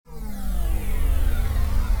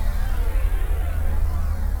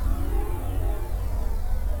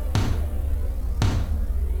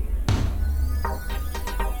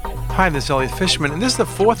Hi, this is Elliot Fishman, and this is the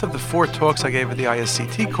fourth of the 4 talks I gave at the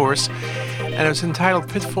ISCT course, and it was entitled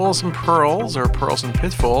Pitfalls and Pearls, or Pearls and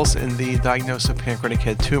Pitfalls, in the diagnosis of pancreatic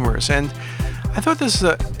head tumors. And I thought this is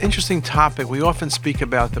an interesting topic. We often speak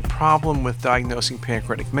about the problem with diagnosing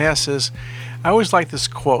pancreatic masses. I always like this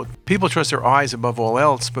quote: people trust their eyes above all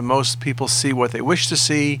else, but most people see what they wish to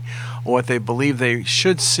see, or what they believe they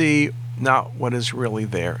should see, not what is really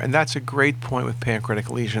there. And that's a great point with pancreatic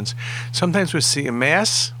lesions. Sometimes we see a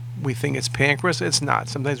mass, we think it's pancreas, it's not.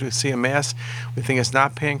 Sometimes we see a mass, we think it's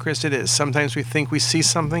not pancreas, it is. Sometimes we think we see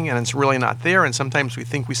something and it's really not there, and sometimes we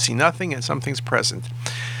think we see nothing and something's present.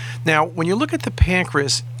 Now, when you look at the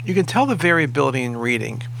pancreas, you can tell the variability in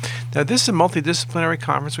reading. Now, this is a multidisciplinary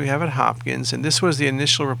conference we have at Hopkins, and this was the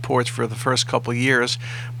initial reports for the first couple of years,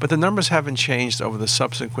 but the numbers haven't changed over the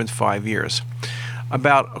subsequent 5 years.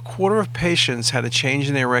 About a quarter of patients had a change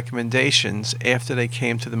in their recommendations after they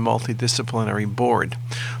came to the multidisciplinary board.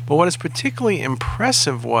 But what is particularly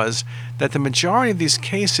impressive was that the majority of these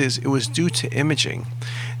cases, it was due to imaging.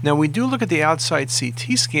 Now, we do look at the outside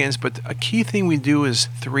CT scans, but a key thing we do is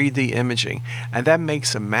 3D imaging, and that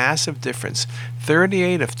makes a massive difference.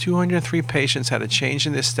 38 of 203 patients had a change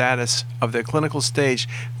in their status of their clinical stage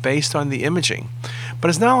based on the imaging. But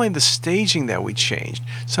it's not only the staging that we changed.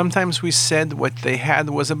 Sometimes we said what they had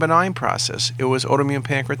was a benign process. It was autoimmune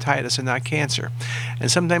pancreatitis and not cancer. And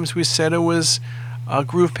sometimes we said it was a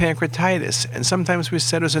groove pancreatitis, and sometimes we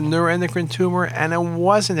said it was a neuroendocrine tumor and it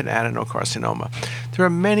wasn't an adenocarcinoma. There are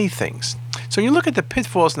many things. So you look at the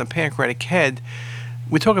pitfalls in the pancreatic head,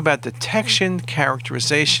 we talk about detection,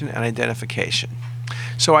 characterization, and identification.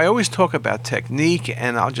 So I always talk about technique,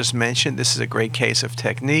 and I'll just mention this is a great case of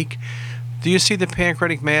technique. Do you see the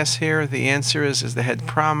pancreatic mass here? The answer is the head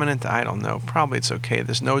prominent? I don't know. Probably it's okay.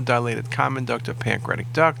 There's no dilated common duct or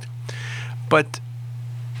pancreatic duct. But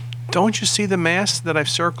don't you see the mass that I've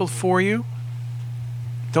circled for you?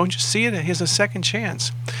 Don't you see it? Here's a second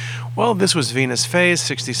chance. Well, this was venous phase,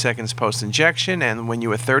 60 seconds post-injection, and when you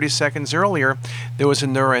were 30 seconds earlier, there was a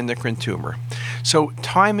neuroendocrine tumor. So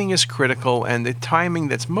timing is critical, and the timing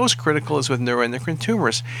that's most critical is with neuroendocrine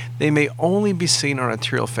tumors. They may only be seen on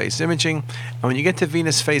arterial phase imaging, and when you get to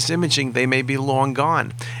venous phase imaging, they may be long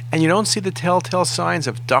gone, and you don't see the telltale signs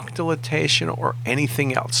of duct dilatation or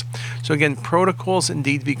anything else. So again, protocols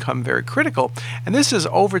indeed become very critical, and this is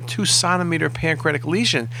over 2 centimeter pancreatic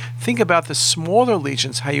lesion. Think about the smaller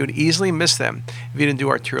lesions, how you would easily miss them if you didn't do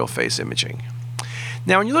arterial phase imaging.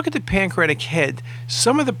 Now, when you look at the pancreatic head,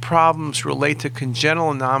 some of the problems relate to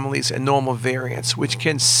congenital anomalies and normal variants, which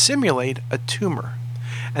can simulate a tumor.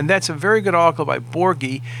 And that's a very good article by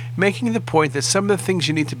Borghi, making the point that some of the things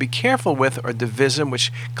you need to be careful with are divisum,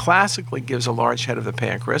 which classically gives a large head of the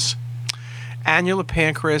pancreas, annular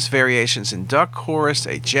pancreas, variations in duct course,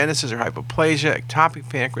 agenesis or hypoplasia, ectopic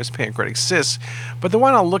pancreas, pancreatic cysts. But the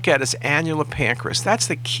one I'll look at is annular pancreas. That's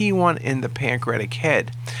the key one in the pancreatic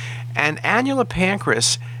head. And annular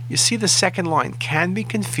pancreas, you see the second line, can be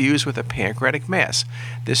confused with a pancreatic mass.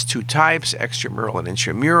 There's 2 types, extramural and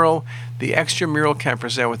intramural. The extramural can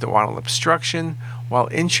present with duodenal obstruction, while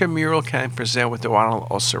intramural can present with duodenal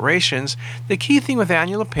ulcerations. The key thing with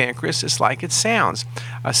annular pancreas is like it sounds.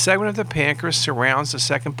 A segment of the pancreas surrounds the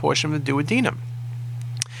second portion of the duodenum.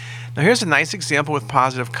 Now here's a nice example with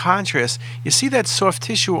positive contrast. You see that soft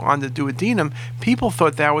tissue on the duodenum? People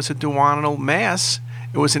thought that was a duodenal mass.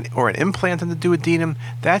 It was an implant on the duodenum.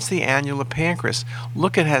 That's the annular pancreas.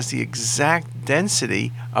 Look, it has the exact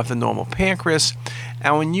density of the normal pancreas.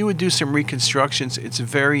 And when you would do some reconstructions, it's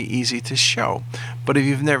very easy to show. But if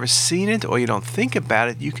you've never seen it or you don't think about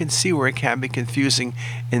it, you can see where it can be confusing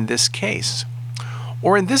in this case.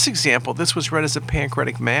 Or in this example, this was read as a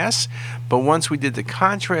pancreatic mass, but once we did the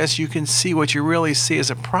contrast, you can see what you really see as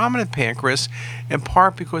a prominent pancreas, in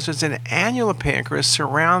part because there's an annular pancreas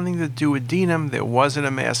surrounding the duodenum. There wasn't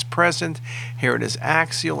a mass present. Here it is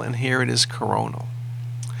axial, and here it is coronal.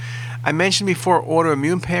 I mentioned before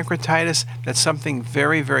autoimmune pancreatitis. That's something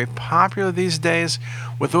very, very popular these days.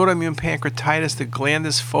 With autoimmune pancreatitis, the gland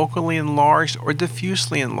is focally enlarged or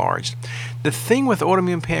diffusely enlarged. The thing with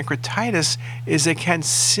autoimmune pancreatitis is it can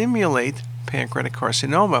simulate pancreatic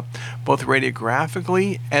carcinoma, both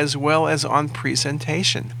radiographically as well as on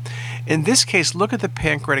presentation. In this case, look at the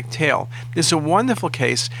pancreatic tail. This is a wonderful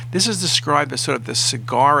case. This is described as sort of the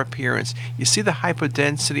cigar appearance. You see the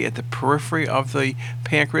hypodensity at the periphery of the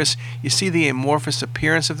pancreas. You see the amorphous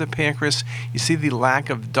appearance of the pancreas. You see the lack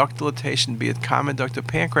of duct dilatation, be it common duct or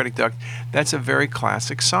pancreatic duct. That's a very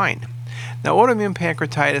classic sign. Now, autoimmune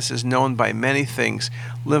pancreatitis is known by many things: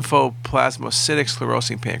 lymphoplasmacytic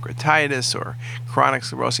sclerosing pancreatitis or chronic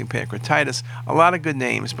sclerosing pancreatitis, a lot of good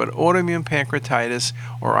names, but autoimmune pancreatitis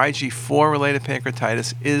or IgG4 related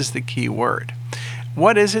pancreatitis is the key word.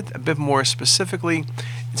 What is it? A bit more specifically,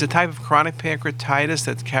 it's a type of chronic pancreatitis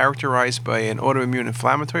that's characterized by an autoimmune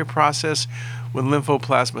inflammatory process with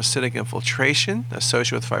lymphoplasmacytic infiltration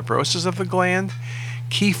associated with fibrosis of the gland.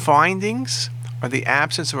 Key findings are the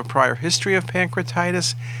absence of a prior history of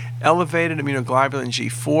pancreatitis, elevated immunoglobulin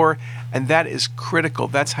G4, and that is critical.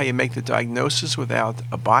 That's how you make the diagnosis without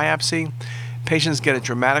a biopsy. Patients get a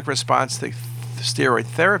dramatic response to steroid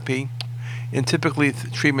therapy in typically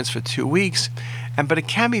treatments for 2 weeks, but it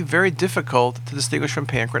can be very difficult to distinguish from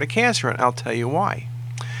pancreatic cancer, and I'll tell you why.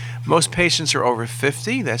 Most patients are over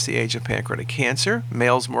 50, that's the age of pancreatic cancer.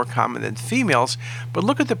 Males more common than females, but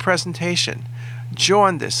look at the presentation.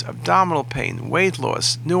 Jaundice, abdominal pain, weight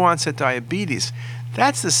loss, new onset diabetes.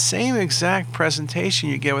 That's the same exact presentation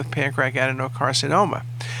you get with pancreatic adenocarcinoma.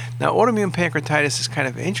 Now, autoimmune pancreatitis is kind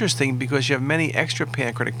of interesting because you have many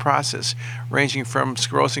extrapancreatic processes, ranging from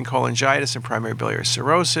sclerosing cholangitis and primary biliary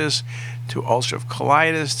cirrhosis, to ulcerative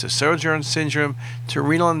colitis, to Sjögren's syndrome, to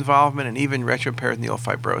renal involvement, and even retroperitoneal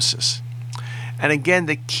fibrosis. And again,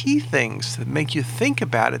 the key things that make you think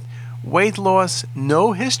about it: weight loss,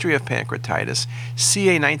 no history of pancreatitis,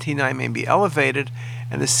 CA19-9 may be elevated,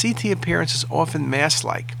 and the CT appearance is often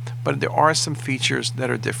mass-like, but there are some features that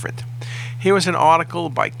are different. Here was an article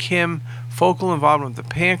by Kim. Focal involvement of the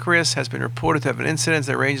pancreas has been reported to have an incidence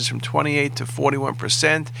that ranges from 28 to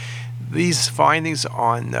 41%. These findings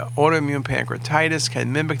on autoimmune pancreatitis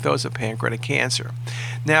can mimic those of pancreatic cancer.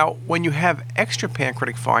 Now, when you have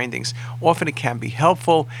extrapancreatic findings, often it can be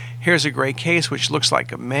helpful. Here's a great case which looks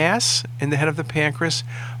like a mass in the head of the pancreas,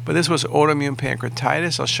 but this was autoimmune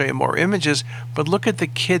pancreatitis. I'll show you more images, but look at the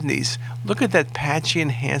kidneys. Look at that patchy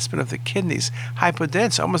enhancement of the kidneys.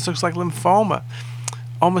 Hypodense, almost looks like lymphoma.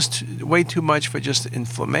 Almost way too much for just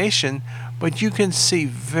inflammation, but you can see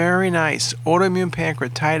very nice autoimmune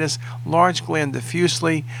pancreatitis, large gland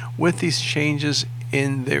diffusely, with these changes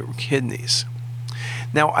in the kidneys.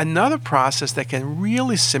 Now, another process that can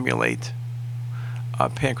really simulate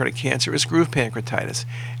pancreatic cancer is groove pancreatitis.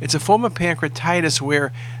 It's a form of pancreatitis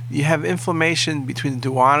where you have inflammation between the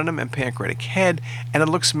duodenum and pancreatic head, and it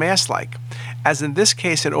looks mass-like. As in this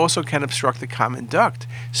case, it also can obstruct the common duct,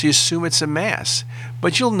 so you assume it's a mass.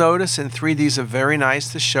 But you'll notice, and 3Ds are very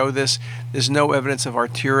nice to show this, there's no evidence of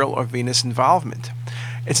arterial or venous involvement.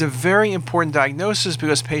 It's a very important diagnosis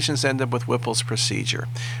because patients end up with Whipple's procedure.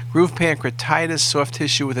 Groove pancreatitis, soft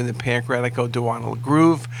tissue within the pancreaticoduodenal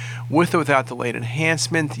groove, with or without delayed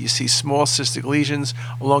enhancement. You see small cystic lesions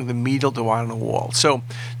along the medial duodenal wall. So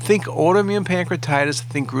think autoimmune pancreatitis,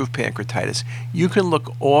 think groove pancreatitis. You can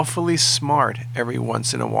look awfully smart every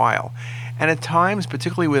once in a while. And at times,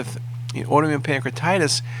 particularly with autoimmune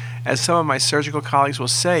pancreatitis, as some of my surgical colleagues will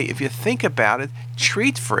say, if you think about it,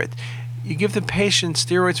 treat for it. You give the patient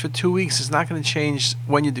steroids for 2 weeks. It's not going to change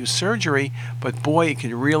when you do surgery, but boy, it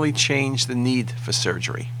can really change the need for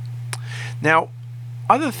surgery. Now,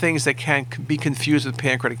 other things that can be confused with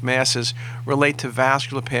pancreatic masses relate to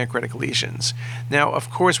vascular pancreatic lesions. Now,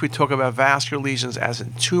 of course, we talk about vascular lesions as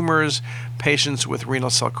in tumors. Patients with renal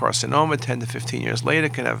cell carcinoma 10 to 15 years later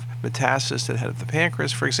can have metastasis to the head of the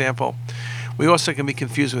pancreas, for example. We also can be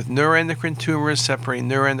confused with neuroendocrine tumors, separating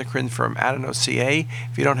neuroendocrine from adeno-CA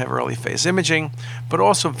if you don't have early phase imaging, but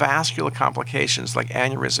also vascular complications like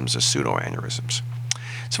aneurysms or pseudoaneurysms.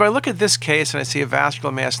 So if I look at this case and I see a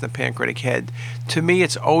vascular mass in the pancreatic head, to me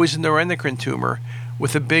it's always a neuroendocrine tumor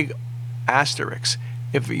with a big asterisk.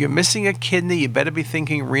 If you're missing a kidney, you better be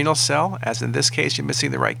thinking renal cell, as in this case you're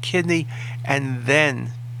missing the right kidney, and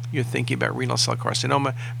then you're thinking about renal cell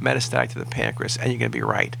carcinoma metastatic to the pancreas, and you're going to be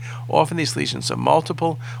right. Often these lesions are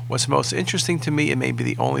multiple. What's most interesting to me, it may be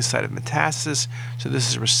the only site of metastasis, so this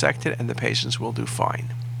is resected and the patients will do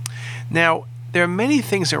fine. Now, there are many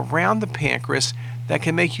things around the pancreas that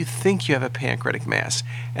can make you think you have a pancreatic mass,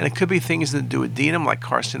 and it could be things in the duodenum like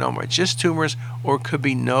carcinoma or just tumors, or it could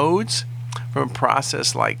be nodes from a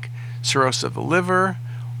process like cirrhosis of the liver,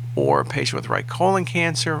 or a patient with right colon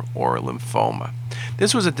cancer, or lymphoma.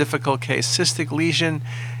 This was a difficult case. Cystic lesion.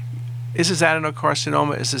 Is this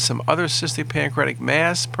adenocarcinoma? Is this some other cystic pancreatic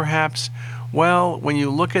mass, perhaps? Well, when you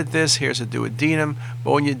look at this, here's a duodenum,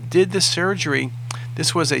 but when you did the surgery,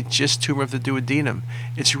 This was a GIST tumor of the duodenum.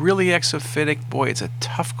 It's really exophytic. Boy, it's a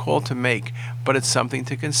tough call to make, but it's something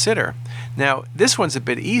to consider. Now, this one's a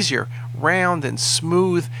bit easier, round and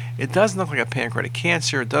smooth. It doesn't look like a pancreatic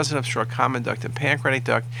cancer. It doesn't obstruct common duct and pancreatic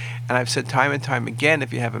duct. And I've said time and time again,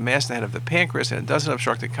 if you have a mass in the head of the pancreas and it doesn't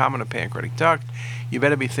obstruct the common or pancreatic duct, you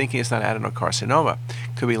better be thinking it's not adenocarcinoma.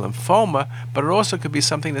 It could be lymphoma, but it also could be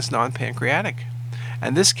something that's non-pancreatic.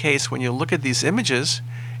 In this case, when you look at these images,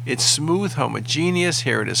 it's smooth, homogeneous.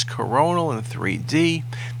 Here it is coronal in 3D.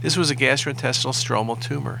 This was a gastrointestinal stromal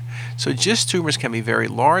tumor. So GIST tumors can be very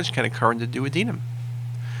large, can occur in the duodenum.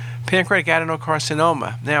 Pancreatic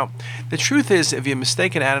adenocarcinoma. Now, the truth is, if you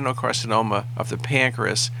mistake an adenocarcinoma of the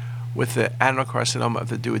pancreas with the adenocarcinoma of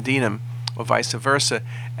the duodenum, or vice versa,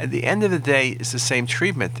 at the end of the day, it's the same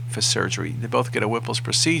treatment for surgery. They both get a Whipple's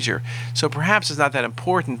procedure. So perhaps it's not that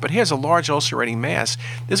important, but here's a large ulcerating mass.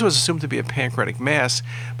 This was assumed to be a pancreatic mass,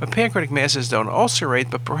 but pancreatic masses don't ulcerate,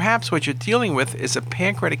 but perhaps what you're dealing with is a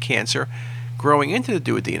pancreatic cancer growing into the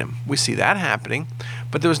duodenum. We see that happening,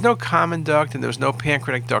 but there was no common duct and there was no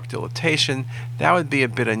pancreatic duct dilatation. That would be a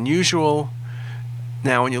bit unusual.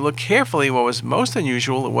 Now, when you look carefully, what was most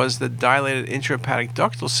unusual was the dilated intrahepatic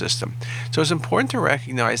ductal system. So it's important to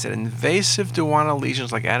recognize that invasive duodenal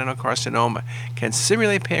lesions like adenocarcinoma can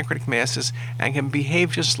simulate pancreatic masses and can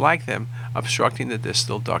behave just like them, obstructing the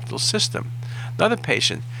distal ductal system. Another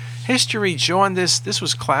patient, history, jaundice. This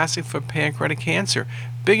was classic for pancreatic cancer.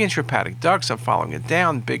 Big intrahepatic ducts, I'm following it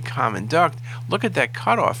down, big common duct. Look at that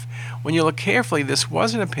cutoff. When you look carefully, this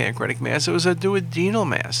wasn't a pancreatic mass, it was a duodenal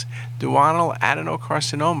mass, duodenal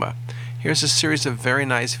adenocarcinoma. Here's a series of very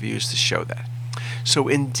nice views to show that. So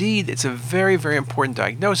indeed, it's a very, very important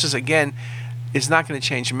diagnosis. Again, it's not going to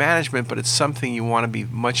change management, but it's something you want to be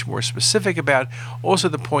much more specific about. Also,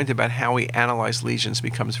 the point about how we analyze lesions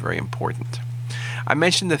becomes very important. I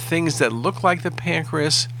mentioned the things that look like the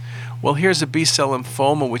pancreas. Well, here's a B-cell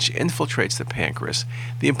lymphoma which infiltrates the pancreas.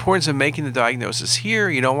 The importance of making the diagnosis here,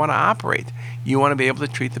 you don't want to operate. You want to be able to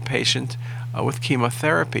treat the patient with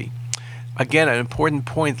chemotherapy. Again, an important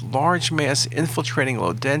point, large mass infiltrating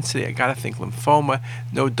low density. I got to think lymphoma,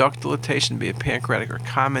 no duct dilatation, be it pancreatic or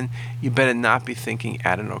common. You better not be thinking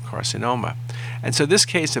adenocarcinoma. And so this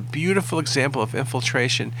case, a beautiful example of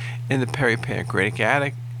infiltration in the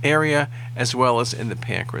peripancreatic area as well as in the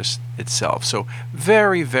pancreas itself. So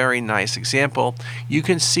very, very nice example. You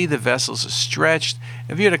can see the vessels are stretched.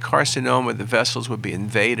 If you had a carcinoma, the vessels would be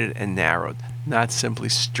invaded and narrowed, not simply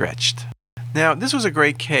stretched. Now, this was a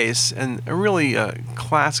great case and a really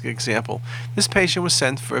classic example. This patient was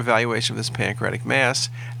sent for evaluation of this pancreatic mass,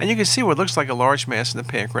 and you can see what looks like a large mass in the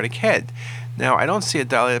pancreatic head. Now, I don't see a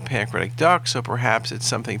dilated pancreatic duct, so perhaps it's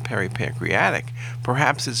something peripancreatic.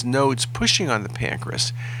 Perhaps it's nodes pushing on the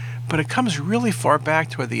pancreas. But it comes really far back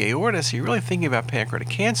toward the aorta, so you're really thinking about pancreatic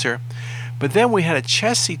cancer. But then we had a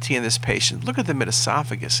chest CT in this patient. Look at the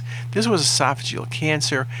mid-esophagus. This was esophageal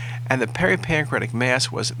cancer, and the peripancreatic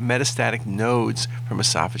mass was metastatic nodes from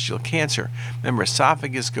esophageal cancer. Remember,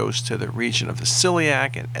 esophagus goes to the region of the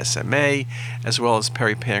celiac and SMA, as well as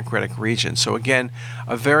peripancreatic region. So again,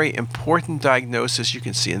 a very important diagnosis you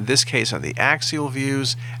can see in this case on the axial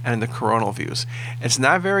views and in the coronal views. It's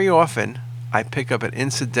not very often I pick up an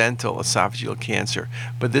incidental esophageal cancer,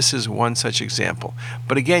 but this is one such example.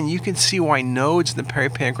 But again, you can see why nodes in the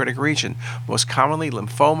peripancreatic region, most commonly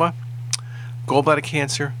lymphoma, gallbladder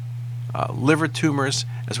cancer, liver tumors,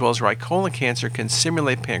 as well as right colon cancer, can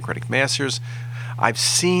simulate pancreatic masses. I've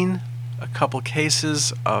seen a couple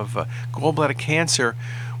cases of gallbladder cancer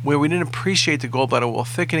where we didn't appreciate the gallbladder wall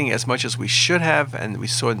thickening as much as we should have, and we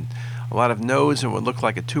saw a lot of nodes and what looked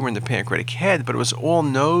like a tumor in the pancreatic head, but it was all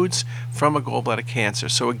nodes from a gallbladder cancer.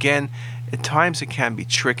 So again, at times it can be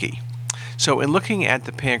tricky. So in looking at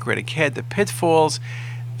the pancreatic head, the pitfalls,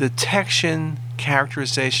 detection,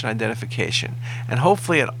 characterization, identification, and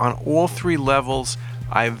hopefully on all three levels,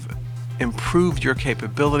 I've improved your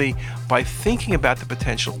capability by thinking about the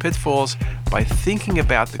potential pitfalls, by thinking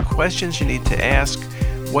about the questions you need to ask,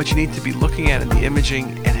 what you need to be looking at in the imaging,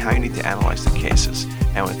 and how you need to analyze the cases.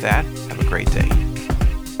 And with that, have a great day.